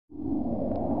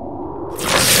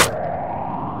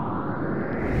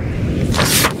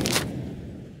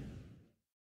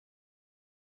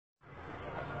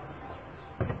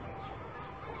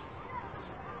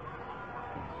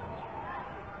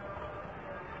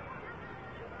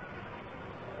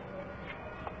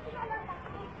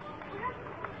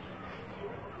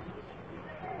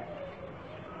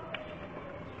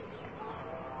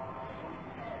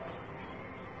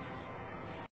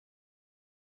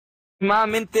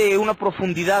aproximadamente una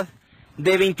profundidad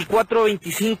de 24 o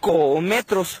 25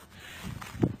 metros.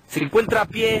 Se encuentra a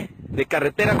pie de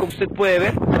carretera, como usted puede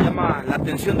ver. Llama la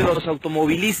atención de los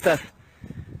automovilistas.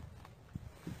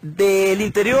 Del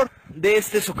interior de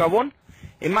este socavón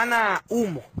emana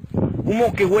humo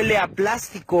que huele a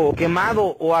plástico quemado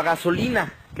o a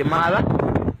gasolina quemada,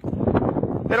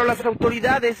 pero las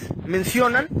autoridades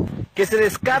mencionan que se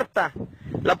descarta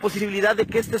la posibilidad de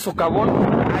que este socavón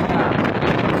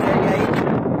se haya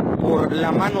hecho por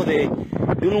la mano de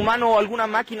un humano o alguna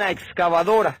máquina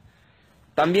excavadora.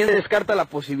 También se descarta la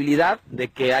posibilidad de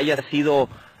que haya sido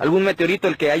algún meteorito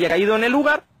el que haya caído en el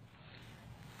lugar,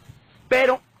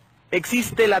 pero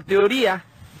existe la teoría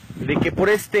de que por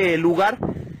este lugar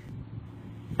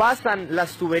pasan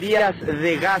las tuberías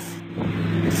de gas.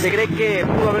 Se cree que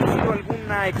pudo haber sido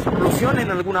alguna explosión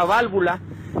en alguna válvula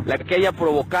la que haya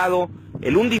provocado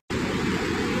el hundimiento.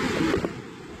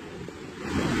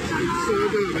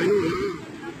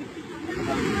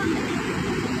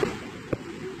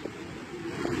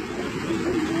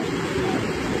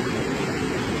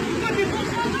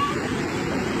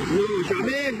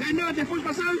 Non, dépose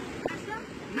pas ça.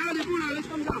 Non, dépose là, laisse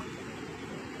comme ça.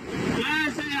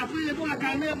 Ouais, ça y est, après dépose la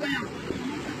calmer un peu.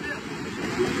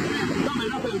 Non, mais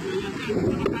là, on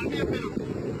va calmer un peu.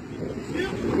 Sûr?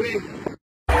 Oui.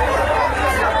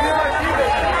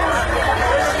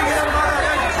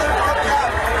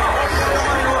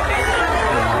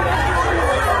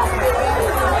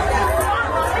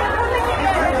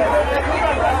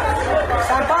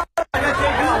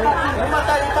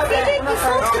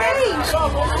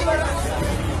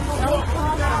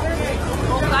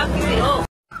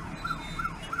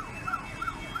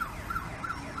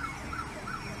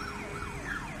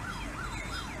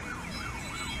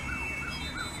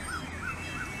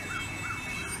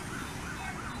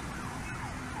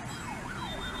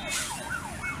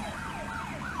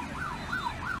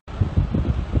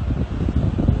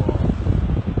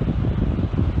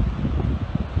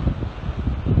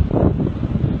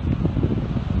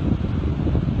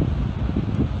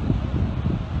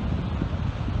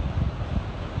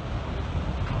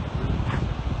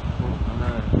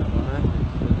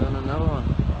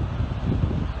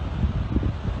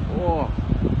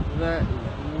 That is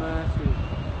massive.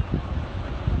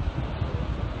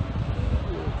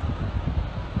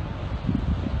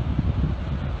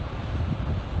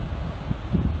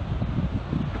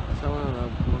 Someone on the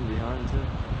one behind too.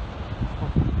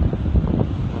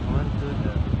 Behind too.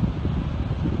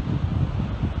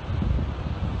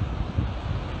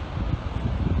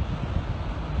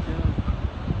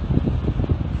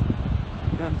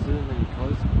 You can't zoom any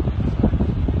closer.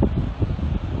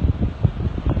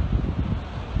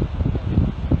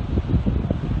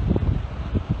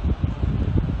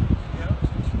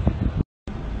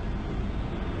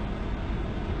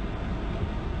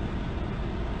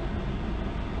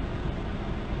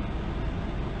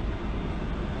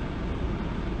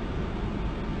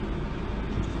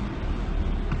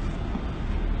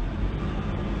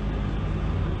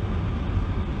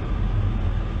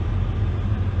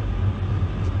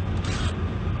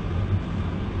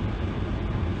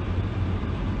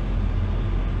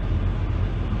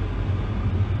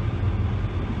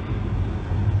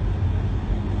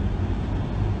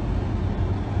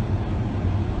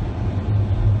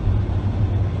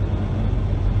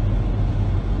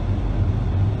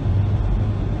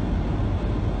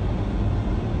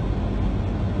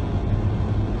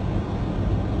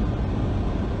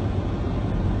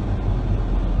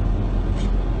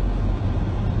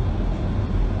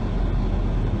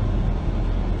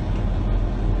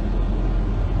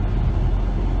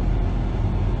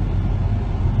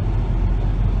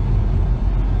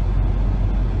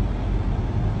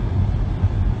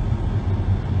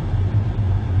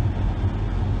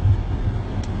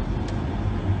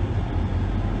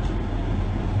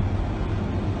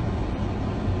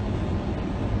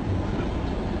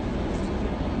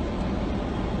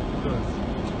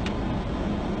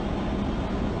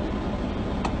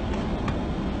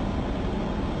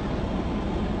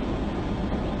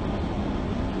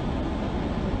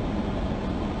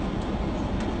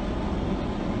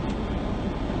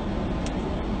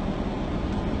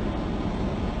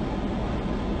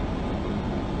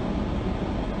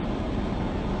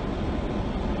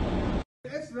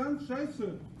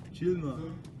 Scheiße. Chill mal.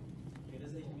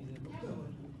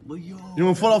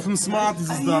 Junge, voll auf dem Smart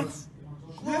dieses Dach.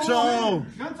 Ciao.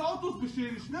 Ganze Autos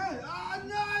beschädigt, schnell. Ah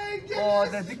nein! Oh,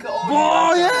 der dicke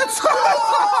Boah, jetzt!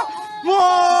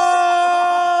 Boah!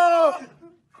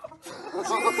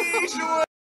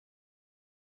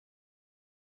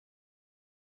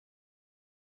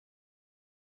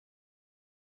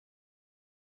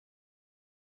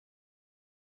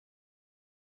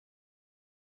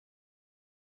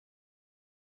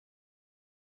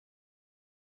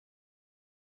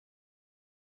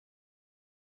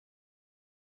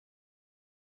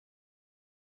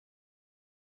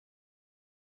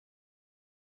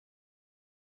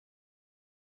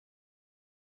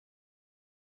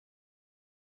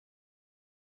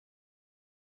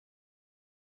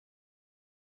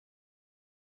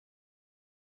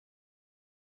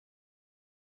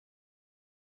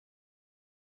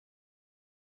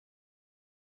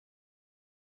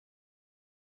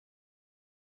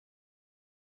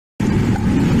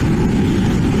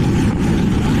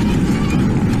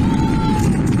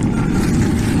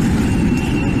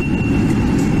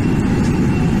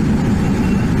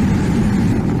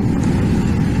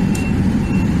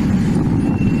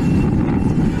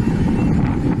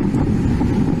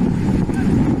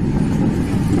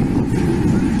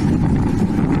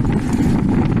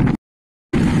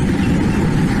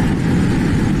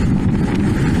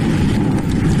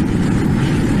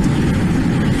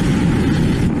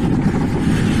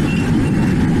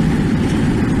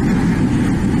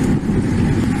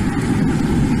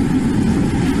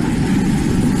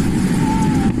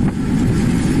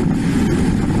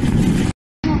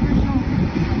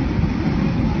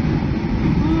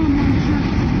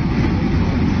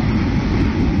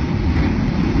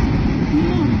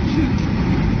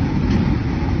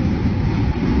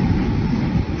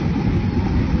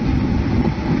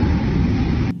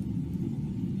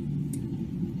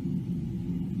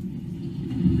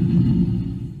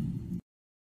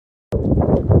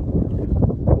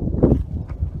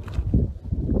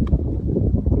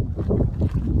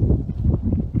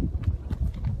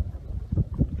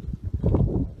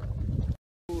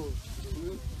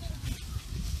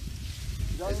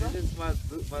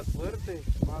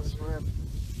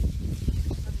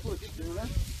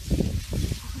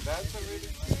 That's a really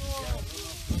cool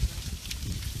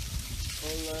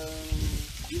one.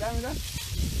 Mira, mira.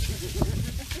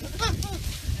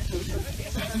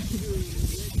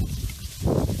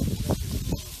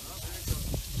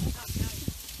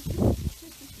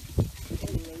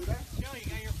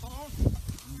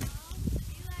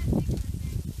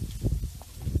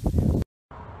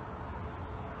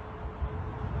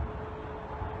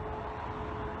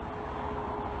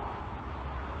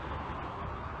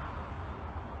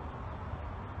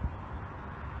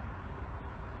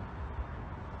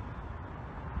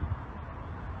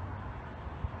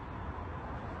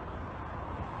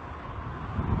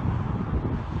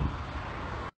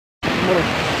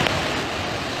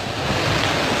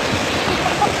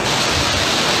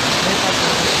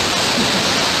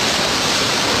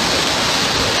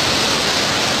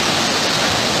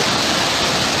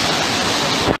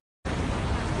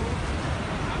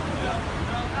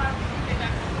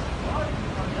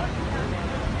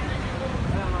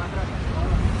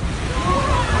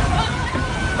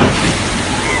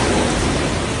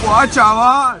 ¡Guau,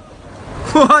 chaval!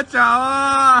 ¡Guau,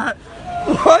 chaval!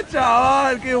 ¡Guau,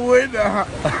 chaval! ¡Qué buena!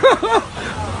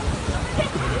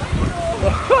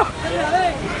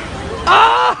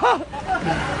 ¡Ah!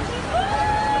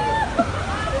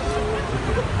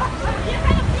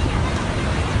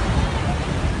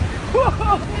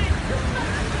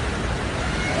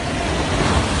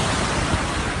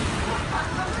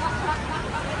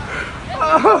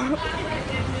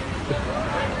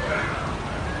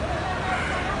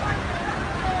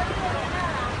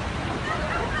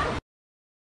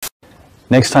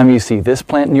 Next time you see this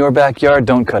plant in your backyard,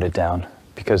 don't cut it down,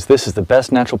 because this is the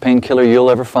best natural painkiller you'll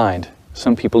ever find.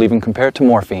 Some people even compare it to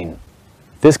morphine.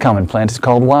 This common plant is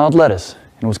called wild lettuce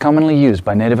and was commonly used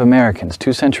by Native Americans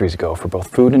 2 centuries ago for both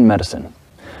food and medicine.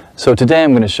 So today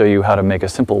I'm going to show you how to make a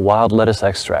simple wild lettuce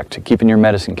extract to keep in your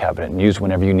medicine cabinet and use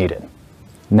whenever you need it.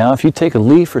 Now if you take a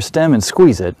leaf or stem and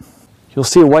squeeze it, you'll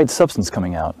see a white substance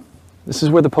coming out. This is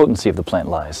where the potency of the plant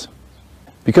lies.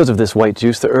 Because of this white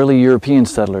juice, the early European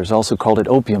settlers also called it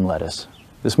opium lettuce.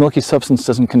 This milky substance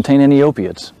doesn't contain any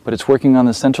opiates, but it's working on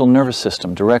the central nervous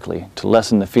system directly to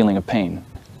lessen the feeling of pain.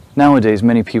 Nowadays,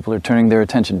 many people are turning their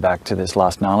attention back to this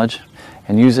lost knowledge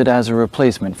and use it as a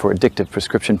replacement for addictive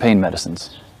prescription pain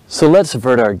medicines. So let's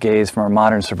avert our gaze from our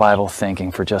modern survival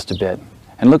thinking for just a bit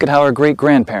and look at how our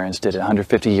great-grandparents did it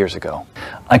 150 years ago.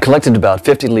 I collected about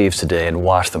 50 leaves today and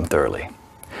washed them thoroughly.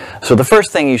 So the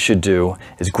first thing you should do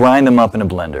is grind them up in a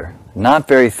blender, not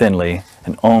very thinly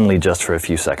and only just for a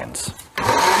few seconds.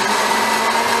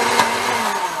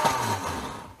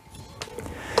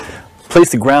 Place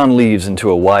the ground leaves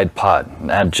into a wide pot and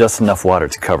add just enough water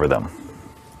to cover them.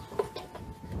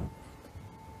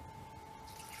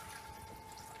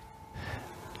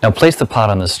 Now place the pot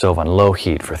on the stove on low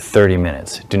heat for 30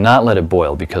 minutes. Do not let it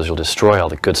boil because you'll destroy all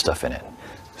the good stuff in it.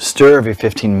 Stir every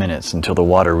 15 minutes until the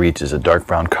water reaches a dark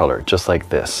brown color, just like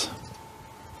this.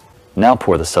 Now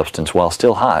pour the substance while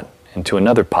still hot into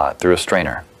another pot through a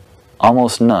strainer.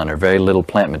 Almost none or very little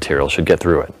plant material should get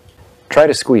through it. Try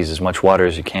to squeeze as much water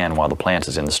as you can while the plant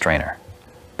is in the strainer.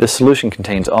 This solution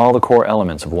contains all the core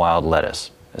elements of wild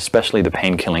lettuce, especially the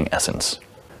pain-killing essence.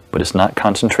 But it's not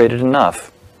concentrated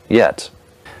enough yet.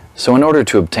 So in order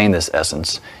to obtain this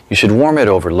essence, you should warm it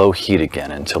over low heat again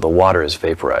until the water is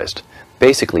vaporized,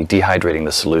 basically dehydrating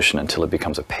the solution until it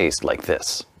becomes a paste like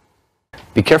this.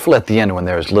 Be careful at the end when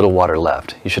there is little water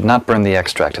left. You should not burn the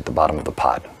extract at the bottom of the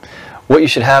pot. What you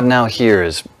should have now here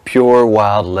is pure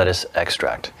wild lettuce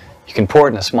extract. You can pour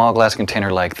it in a small glass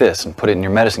container like this and put it in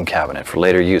your medicine cabinet for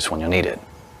later use when you'll need it.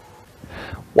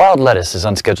 Wild lettuce is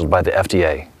unscheduled by the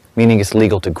FDA, meaning it's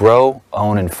legal to grow,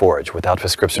 own, and forage without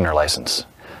prescription or license,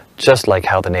 just like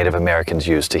how the Native Americans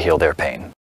used to heal their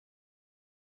pain.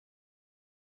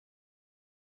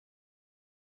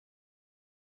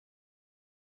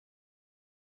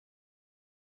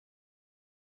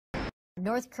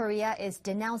 North Korea is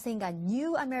denouncing a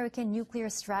new American nuclear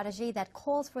strategy that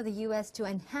calls for the U.S. to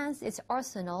enhance its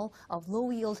arsenal of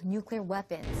low-yield nuclear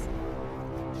weapons.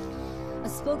 A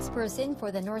spokesperson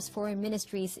for the North Foreign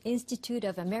Ministry's Institute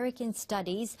of American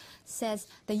Studies says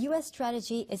the U.S.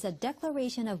 strategy is a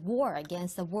declaration of war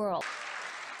against the world.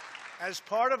 As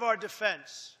part of our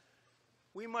defense,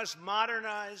 we must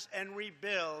modernize and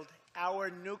rebuild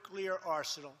our nuclear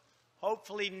arsenal,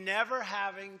 hopefully never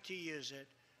having to use it,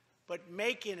 but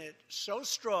making it so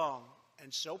strong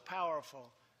and so powerful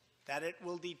that it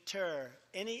will deter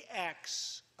any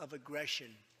acts of aggression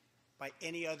by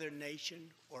any other nation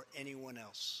or anyone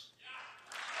else.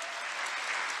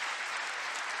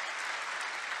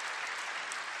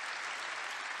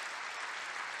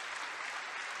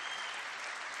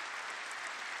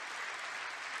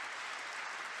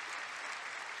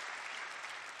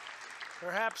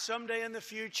 Perhaps someday in the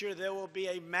future there will be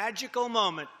a magical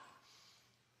moment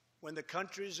when the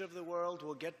countries of the world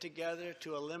will get together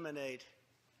to eliminate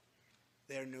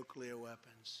their nuclear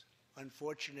weapons.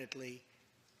 Unfortunately,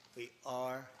 we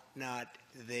are not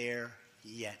there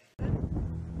yet.